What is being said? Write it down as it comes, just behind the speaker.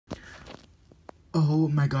Oh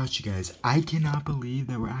my gosh, you guys. I cannot believe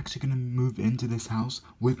that we're actually gonna move into this house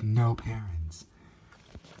with no parents.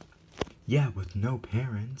 Yeah, with no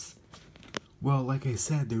parents. Well, like I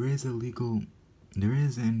said, there is a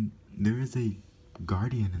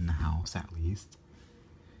guardian in the house, at least.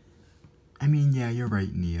 I mean, yeah, you're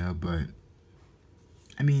right, Nia, but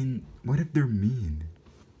I mean, what if they're mean?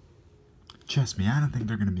 Trust me, I don't think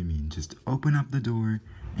they're gonna be mean. Just open up the door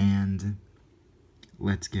and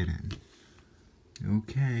let's get in.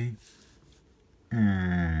 Okay.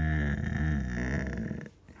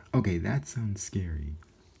 Okay, that sounds scary.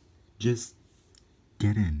 Just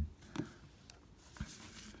get in.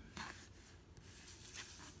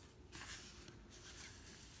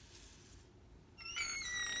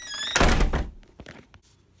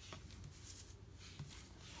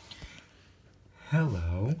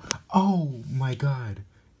 Hello. Oh my god.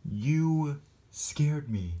 You scared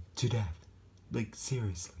me to death. Like,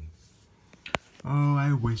 seriously. Oh,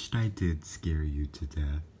 I wished I did scare you to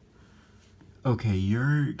death. Okay,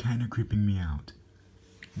 you're kind of creeping me out.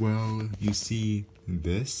 Well, you see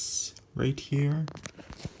this right here?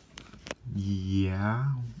 Yeah.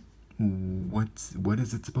 What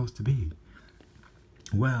is it supposed to be?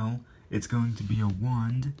 Well, it's going to be a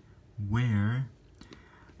wand where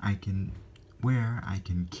I can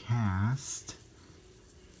cast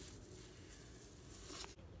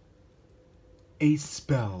a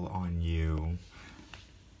spell on you.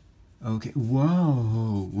 Okay,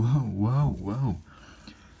 whoa.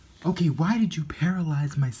 Okay, why would you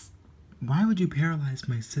paralyze my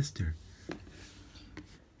sister?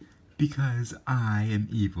 Because I am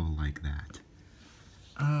evil like that.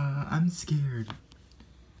 I'm scared.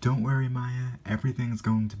 Don't worry, Maya, everything's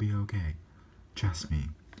going to be okay. Trust me.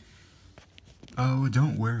 Oh,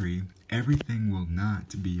 don't worry, everything will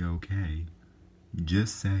not be okay.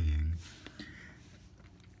 Just saying.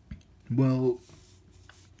 Well,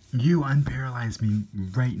 you unparalyze me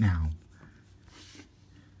right now.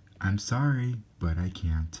 I'm sorry, but I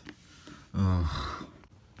can't. Ugh.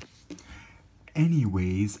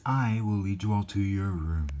 Anyways, I will lead you all to your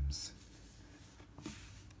rooms.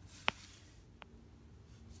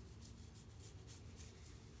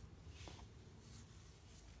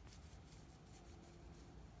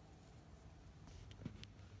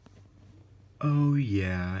 Oh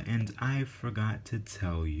yeah, and I forgot to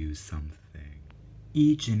tell you something.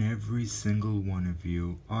 Each and every single one of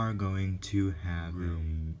you are going to have a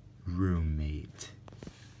roommate.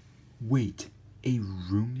 Wait, a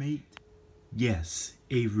roommate? Yes,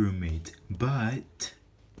 a roommate, but...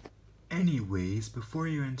 Anyways, before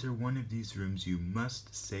you enter one of these rooms, you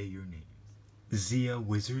must say your names. Zia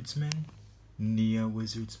Wizardsman? Nia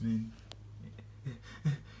Wizardsman?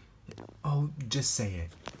 Oh, just say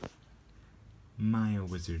it. Maya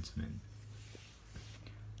Wizardsman.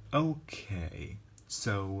 Okay,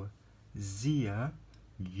 so Zia,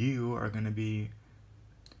 you are gonna be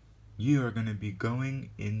going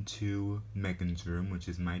into Meghan's room, which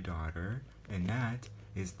is my daughter, and that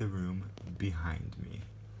is the room behind me.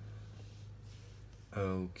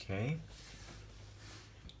 Okay.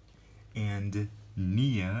 And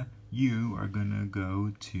Nia, you are gonna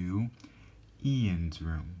go to Ian's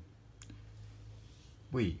room.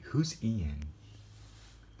 Wait, who's Ian?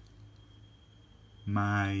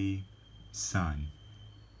 My son.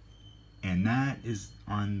 And that is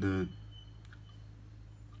on the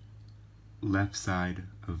left side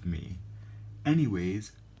of me.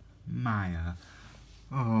 Anyways, Maya.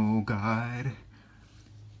 Oh God.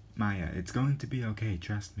 Maya, it's going to be okay,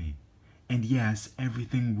 trust me. And yes,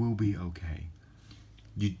 everything will be okay.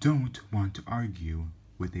 You don't want to argue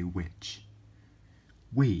with a witch.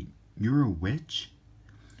 Wait, you're a witch?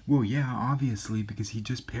 Well, yeah, obviously, because he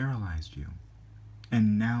just paralyzed you.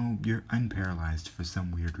 And now you're unparalyzed for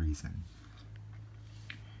some weird reason.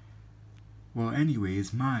 Well,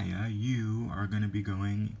 anyways, Maya, you are gonna be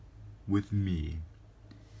going with me.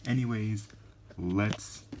 Anyways,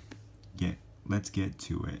 let's get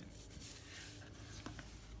to it.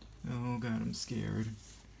 Oh God, I'm scared.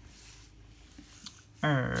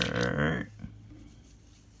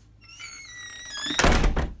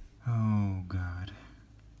 Oh God.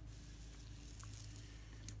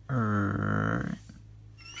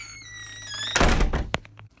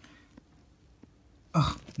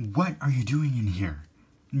 Ugh, what are you doing in here?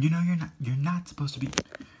 You know you're not supposed to be.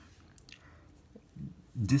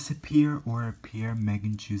 Disappear or appear.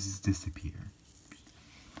 Meghan chooses disappear.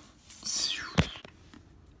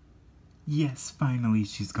 Yes, finally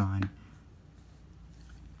she's gone.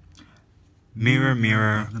 Mirror,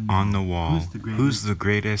 mirror on the wall, who's the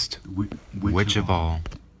greatest witch of all?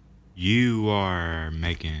 You are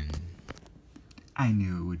Meghan. I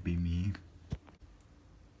knew it would be me.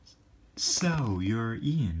 So, you're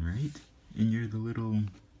Ian, right? And you're the little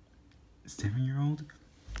 7-year-old?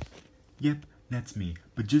 Yep, that's me.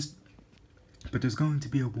 But there's going to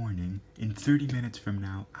be a warning. In 30 minutes from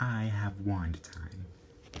now, I have wand time.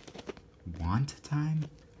 Wand time?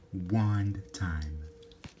 Wand time.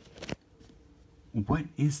 What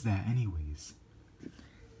is that anyways?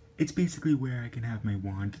 It's basically where I can have my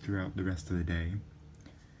wand throughout the rest of the day.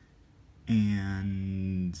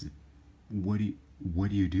 And what do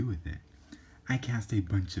you do with it? I cast a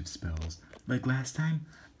bunch of spells. Like last time,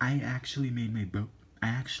 I actually made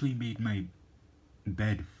my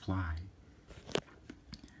bed fly.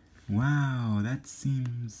 Wow, that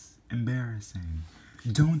seems embarrassing.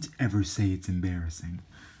 Don't ever say it's embarrassing.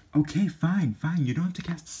 Okay, fine. You don't have to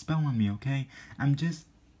cast a spell on me, okay? I'm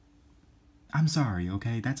sorry,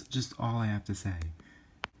 okay? That's just all I have to say.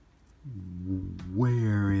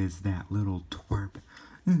 Where is that little twerp?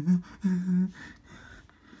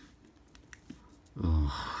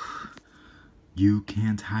 Ugh. You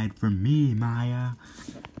can't hide from me, Maya.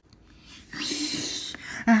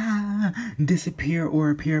 Disappear or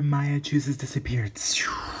appear. Maya chooses disappear.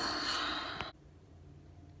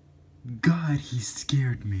 God, he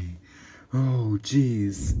scared me. Oh,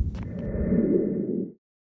 jeez.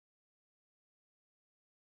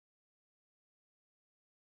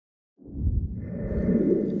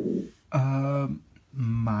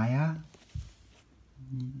 Maya?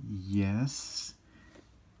 Yes?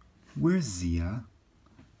 Where's Zia?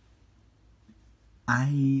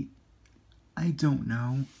 I don't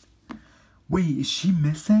know. Wait, is she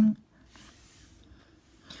missing?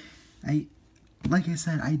 Like I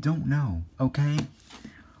said, I don't know, okay?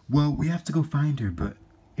 Well, we have to go find her, but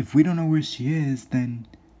if we don't know where she is, then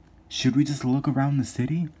should we just look around the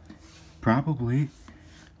city? Probably.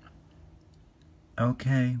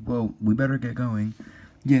 Okay, well, we better get going.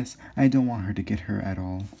 Yes, I don't want her to get hurt at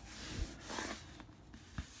all.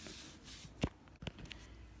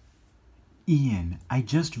 Ian, I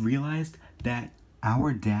just realized that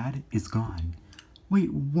our dad is gone.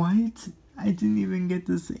 Wait, what? I didn't even get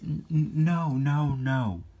to say... No.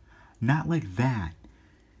 Not like that.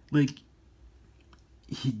 Like,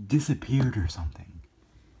 he disappeared or something.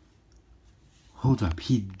 Hold up,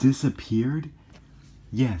 he disappeared?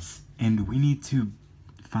 Yes, and we need to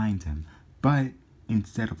find him. But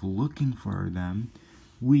instead of looking for them,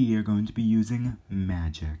 we are going to be using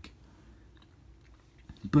magic.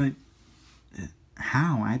 But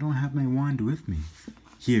how? I don't have my wand with me.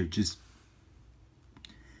 Here, just...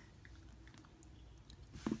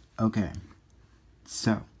 Okay.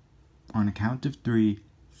 So, on a count of 3,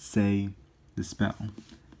 say the spell.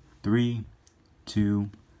 3, 2,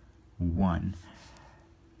 1.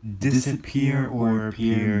 Disappear or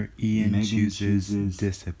appear. Ian chooses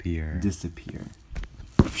disappear. Disappear.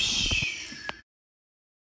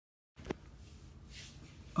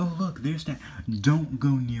 Oh, look, there's that. Don't go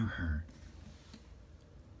near her.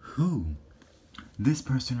 Who? This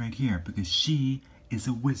person right here, because she is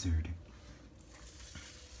a wizard.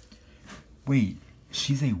 Wait,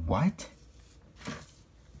 she's a what?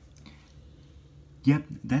 Yep,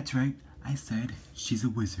 that's right. I said she's a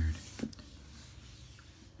wizard.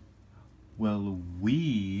 Well,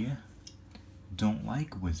 we don't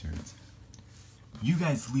like wizards. You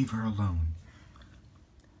guys leave her alone.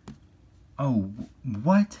 Oh,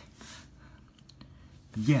 what?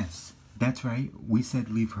 Yes, that's right. We said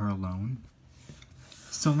leave her alone.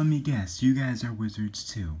 So let me guess, you guys are wizards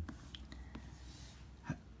too.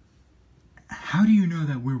 How do you know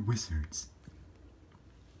that we're wizards?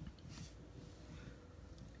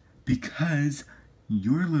 Because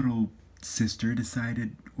your little sister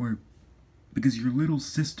decided, because your little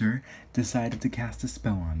sister decided to cast a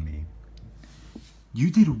spell on me.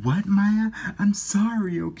 You did what, Maya? I'm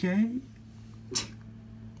sorry, okay?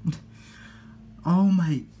 Oh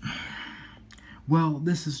my... Well,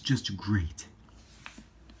 this is just great.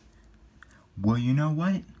 Well, you know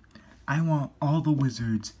what? I want all the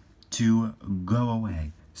wizards to go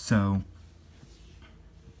away. So,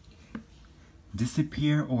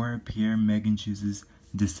 disappear or appear. Meghan chooses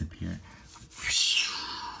disappear.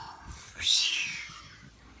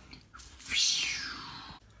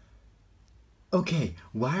 Okay,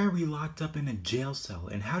 why are we locked up in a jail cell,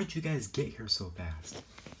 and how did you guys get here so fast?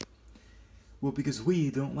 Well, because we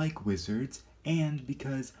don't like wizards, and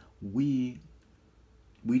because we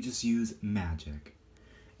just use magic.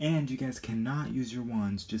 And you guys cannot use your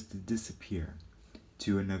wands just to disappear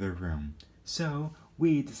to another room. So,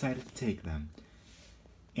 we decided to take them.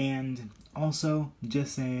 And also,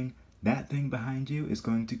 just saying, that thing behind you is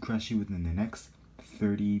going to crush you within the next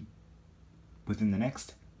 30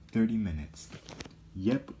 minutes.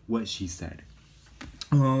 Yep, what she said.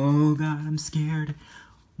 Oh God, I'm scared.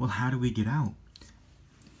 Well, how do we get out?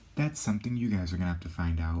 That's something you guys are gonna have to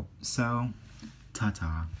find out. So,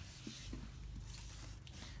 ta-ta.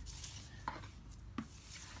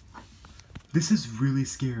 This is really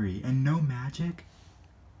scary, and no magic?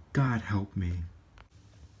 God help me.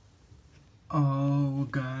 Oh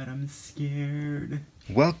God, I'm scared.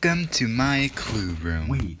 Welcome to my clue room.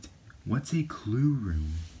 Wait, what's a clue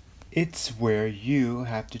room? It's where you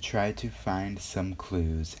have to try to find some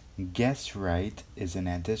clues. Guess right is an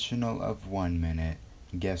additional of 1 minute.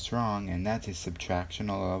 Guess wrong, and that's a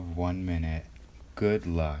subtractional of 1 minute. Good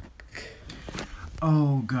luck.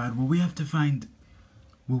 Oh God, well we have to find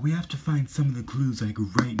some of the clues like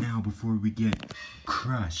right now before we get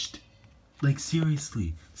crushed. Like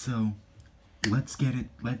seriously. So, let's get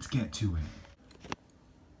to it.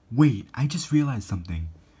 Wait, I just realized something.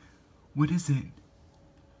 What is it?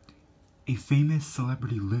 A famous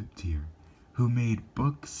celebrity lived here who made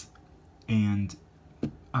books and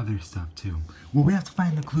other stuff too. Well, we have to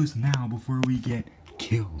find the clues now before we get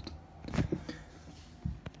killed.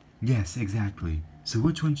 Yes, exactly. So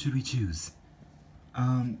which one should we choose?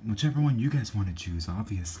 Whichever one you guys want to choose,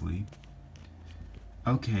 obviously.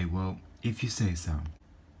 Okay, well, if you say so.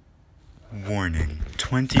 Warning,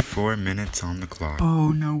 24 minutes on the clock.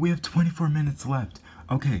 Oh no, we have 24 minutes left.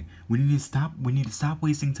 Okay, we need to stop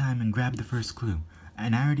wasting time and grab the first clue.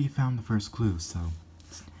 And I already found the first clue, so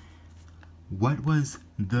what was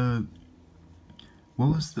the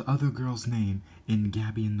other girl's name in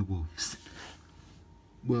Gabby and the Wolves?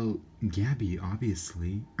 Well, Gabby,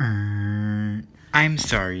 obviously. I'm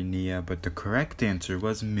sorry, Nia, but the correct answer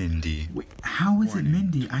was Mindy. Wait, how is it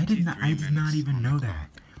Mindy? I did not even know that.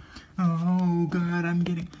 Oh God, I'm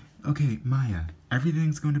getting... Okay, Maya,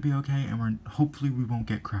 everything's going to be okay, and hopefully we won't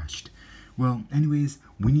get crushed. Well, anyways,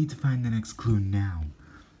 we need to find the next clue now.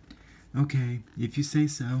 Okay, if you say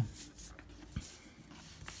so.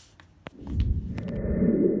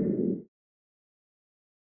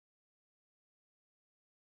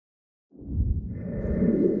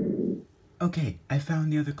 Okay, I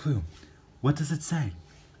found the other clue. What does it say?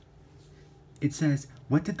 It says,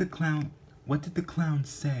 what did the clown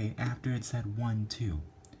say after it said 1, 2?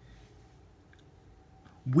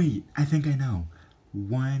 Wait, I think I know.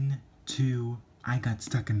 1, 2, I got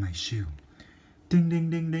stuck in my shoe. Ding,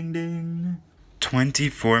 ding, ding, ding, ding.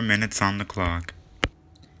 24 minutes on the clock.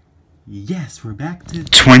 Yes, we're back to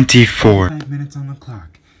 24. 5 minutes on the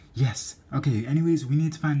clock. Yes. Okay, anyways, we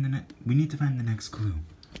need to find the next clue.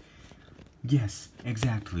 Yes,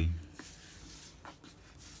 exactly.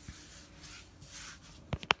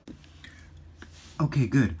 Okay,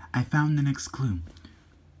 good. I found the next clue.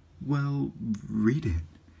 Well, read it.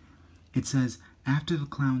 It says, after the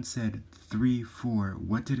clown said 3, 4,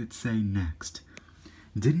 what did it say next?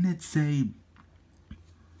 Didn't it say,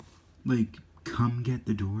 like, come get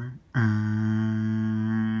the door?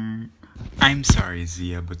 I'm sorry,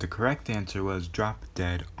 Zia, but the correct answer was drop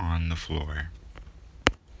dead on the floor.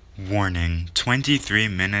 Warning, 23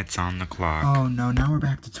 minutes on the clock. Oh no, now we're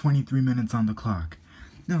back to 23 minutes on the clock.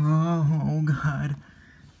 Oh God.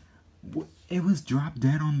 It was drop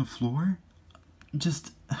dead on the floor?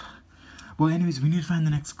 Just... Well, anyways, we need to find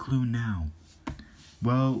the next clue now.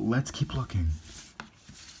 Well, let's keep looking.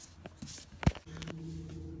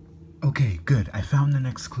 Okay, good. I found the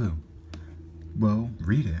next clue. Well,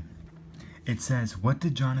 read it. It says, what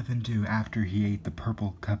did Jonathan do after he ate the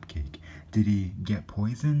purple cupcake? Did he get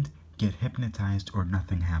poisoned, get hypnotized, or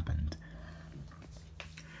nothing happened?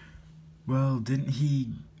 Well, didn't he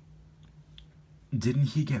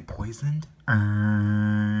get poisoned?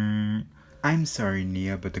 I'm sorry,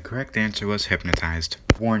 Nia, but the correct answer was hypnotized.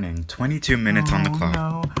 Warning, 22 minutes on the clock.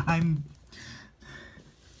 No,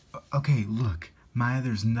 Okay, look, Maya,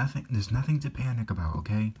 there's nothing to panic about,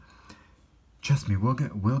 okay? Trust me, we'll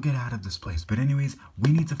get out of this place. But anyways,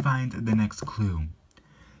 we need to find the next clue.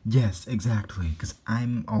 Yes, exactly, because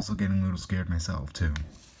I'm also getting a little scared myself, too.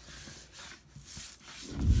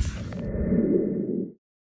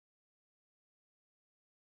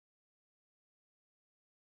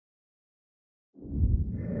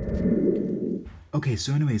 Okay,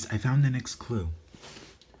 so anyways, I found the next clue.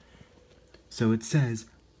 So it says,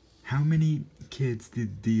 how many kids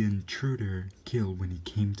did the intruder kill when he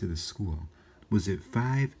came to the school? Was it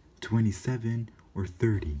 5, 27, or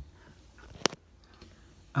 30?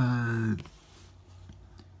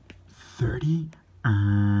 30?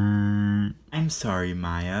 I'm sorry,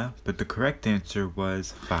 Maya, but the correct answer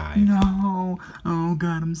was 5. No! Oh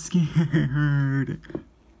God, I'm scared.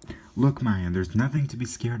 Look, Maya, there's nothing to be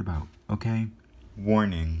scared about, okay?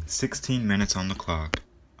 Warning, 16 minutes on the clock.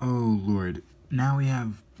 Oh Lord, now we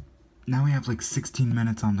have now we have like 16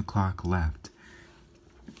 minutes on the clock left.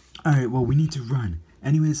 Alright, well, we need to run.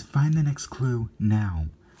 Anyways, find the next clue now.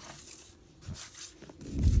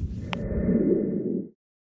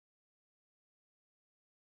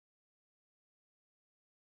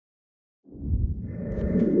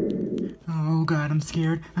 Oh god, I'm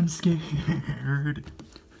scared. I'm scared.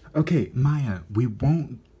 Okay, Maya, we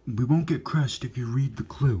won't get crushed if you read the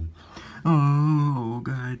clue. Oh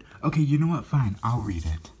god. Okay, you know what? Fine, I'll read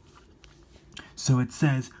it. So it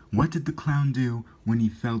says, what did the clown do when he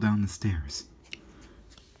fell down the stairs?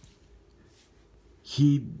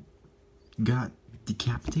 He got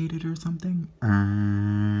decapitated or something?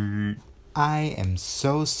 I am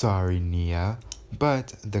so sorry, Nia,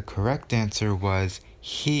 but the correct answer was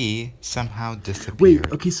he somehow disappeared.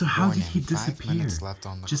 Wait, okay, so how did he disappear?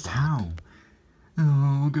 Just how?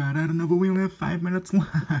 Oh god, I don't know, but we only have 5 minutes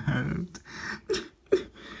left.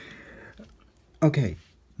 Okay,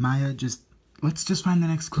 Maya, let's just find the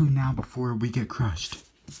next clue now before we get crushed.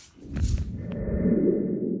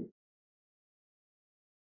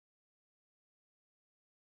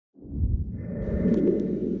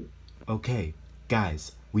 Okay,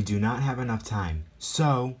 guys, we do not have enough time.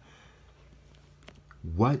 So,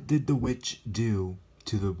 what did the witch do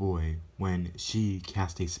to the boy when she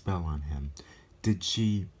cast a spell on him? Did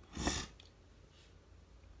she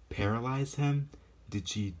paralyze him? Did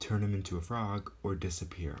she turn him into a frog or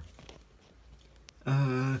disappear?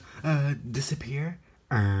 Disappear?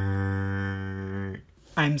 I'm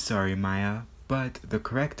sorry, Maya, but the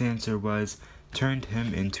correct answer was turned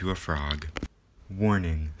him into a frog.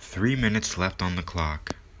 Warning, 3 minutes left on the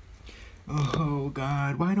clock. Oh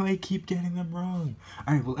god, why do I keep getting them wrong?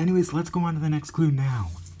 Alright, well anyways, let's go on to the next clue now.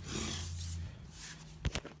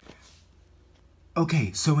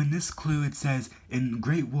 Okay, so in this clue it says, in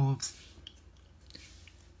Great Wolves,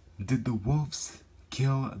 did the wolves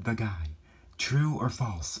kill the guy? True or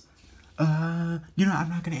false? You know, I'm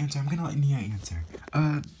not gonna answer, I'm gonna let Nia answer.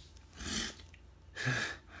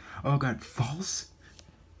 Oh god, false?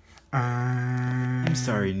 I'm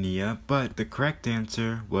sorry, Nia, but the correct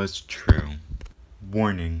answer was true.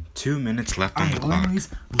 Warning, 2 minutes left on the clock. Anyways,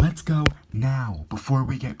 let's go now, before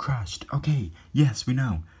we get crushed. Okay, yes, we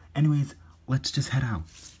know. Anyways, let's just head out.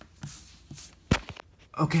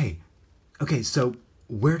 Okay, so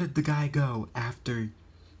where did the guy go after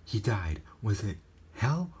he died? Was it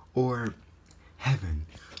hell or heaven?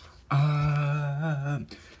 I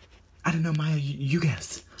don't know, Maya, you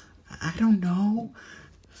guess. I don't know.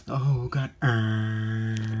 Oh god.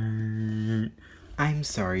 I'm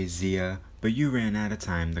sorry, Zia, but you ran out of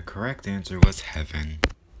time. The correct answer was heaven.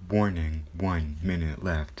 Warning, 1 minute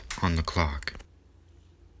left on the clock.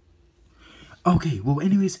 Okay, well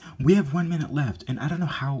anyways, we have 1 minute left, and I don't know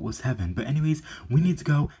how it was heaven, but anyways, we need to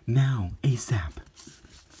go now, ASAP.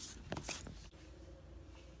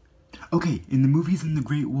 Okay, in the movies in the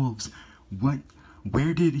Great Wolves,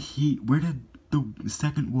 where did the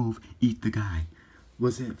second wolf eat the guy?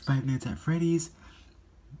 Was it Five Nights at Freddy's,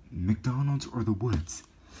 McDonald's, or the woods?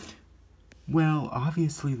 Well,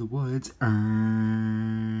 obviously the woods.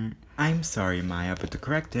 I'm sorry, Maya, but the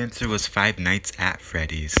correct answer was Five Nights at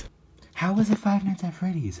Freddy's. How was it Five Nights at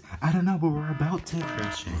Freddy's? I don't know, but we're about to...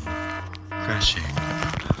 Crushing.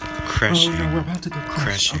 Oh no, we're about to get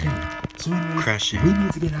crushed. Okay, so anyways, we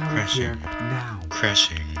need to get out of here now.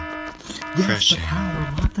 Yes, but how?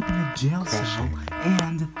 We're locked up in a jail cell,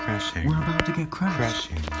 and we're about to get crushed.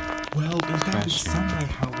 Well, there's gotta be some way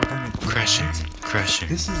how we're gonna do it.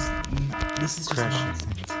 This is just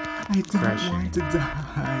nonsense. I don't want to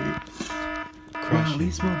die. Well, at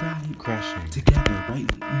least we'll die together, right?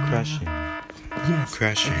 Yes,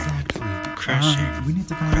 exactly. We need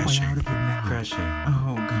to find a way out of here now.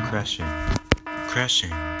 Oh god.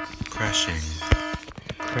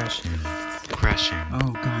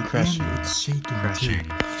 Oh god, and it's shaking too.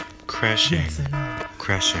 Yes, I know.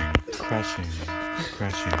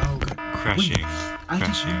 Oh god. Wait, I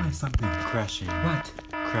just realized something. What?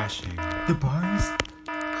 The bars?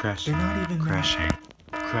 They're not even that.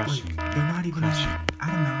 They're not even that. I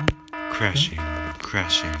don't know.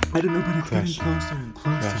 I don't know, but it's getting closer and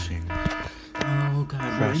closer. Oh god.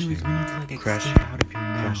 Well, anyways, we need to like escape out of here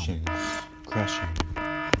now.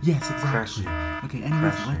 Yes, exactly. Okay,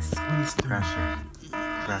 anyways, let's squeeze through. Alright,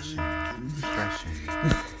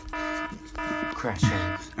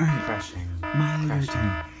 Maya, your turn.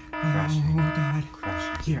 Oh god.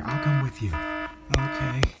 Here, I'll come with you.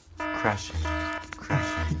 Okay.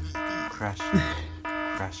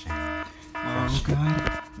 Oh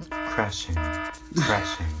god.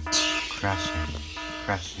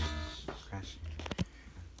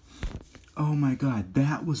 Oh my god,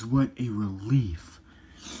 that was what a relief.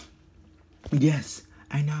 Yes,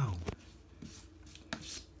 I know.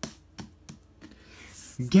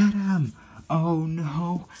 Get him! Oh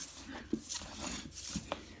no!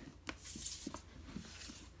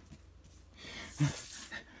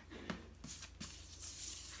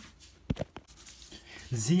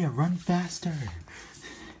 Zia, run faster!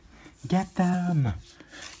 Get them!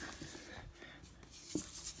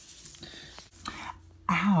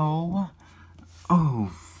 Ow!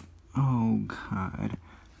 Oh God.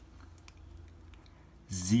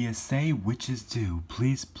 Zia, say witches do.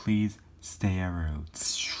 Please, please stay out.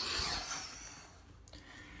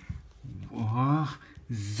 Whoa,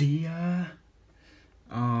 Zia?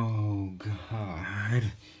 Oh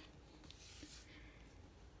God.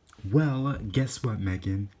 Well, guess what,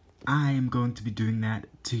 Megan? I am going to be doing that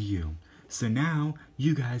to you. So now,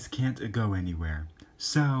 you guys can't go anywhere.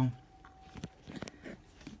 So,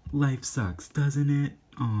 life sucks, doesn't it?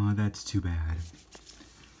 Aw, that's too bad.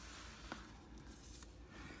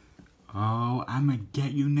 Oh, I'm gonna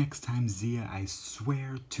get you next time, Zia, I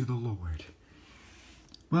swear to the Lord.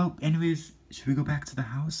 Well, anyways, should we go back to the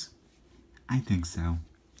house? I think so.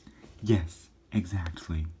 Yes,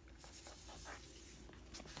 exactly.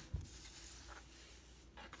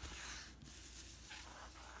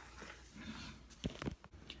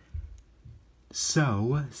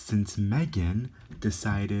 So, since Megan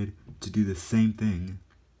decided to do the same thing,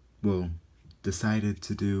 well, decided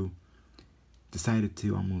to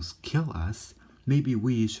almost kill us, maybe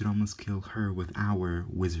we should almost kill her with our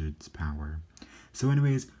wizard's power. So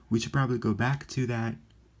anyways, we should probably go back to that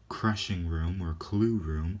crushing room or clue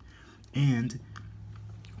room, and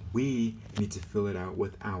we need to fill it out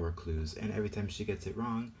with our clues. And every time she gets it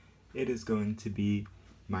wrong, it is going to be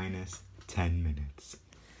minus 10 minutes.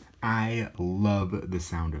 I love the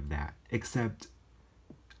sound of that, except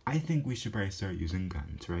I think we should probably start using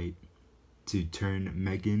guns, right? To turn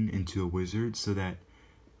Megan into a wizard so that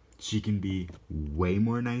she can be way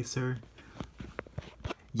more nicer.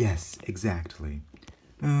 Yes, exactly.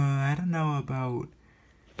 I don't know about...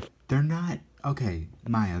 They're not... Okay,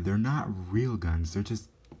 Maya, they're not real guns. They're just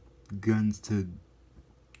guns to...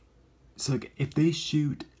 So, like, if they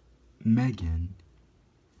shoot Megan,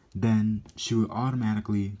 then she will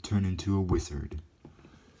automatically turn into a wizard.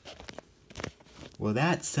 Well,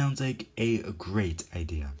 that sounds like a great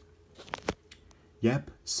idea.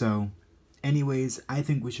 Yep, so, anyways, I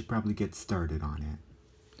think we should probably get started on it.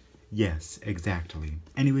 Yes, exactly.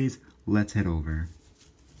 Anyways, let's head over.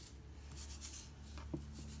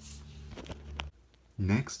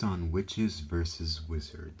 Next on Witches versus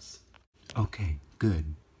Wizards. Okay,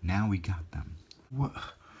 good. Now we got them. What?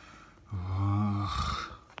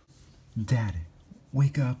 Dad,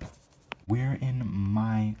 wake up. We're in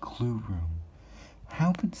my clue room.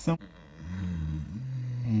 How could some...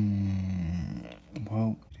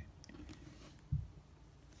 Well...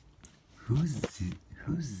 Who's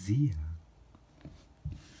Zia?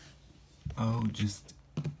 Oh, just...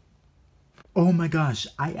 Oh my gosh,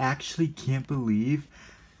 I actually can't believe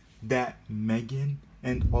that Megan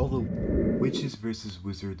and all the Witches vs.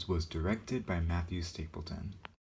 Wizards was directed by Matthew Stapleton.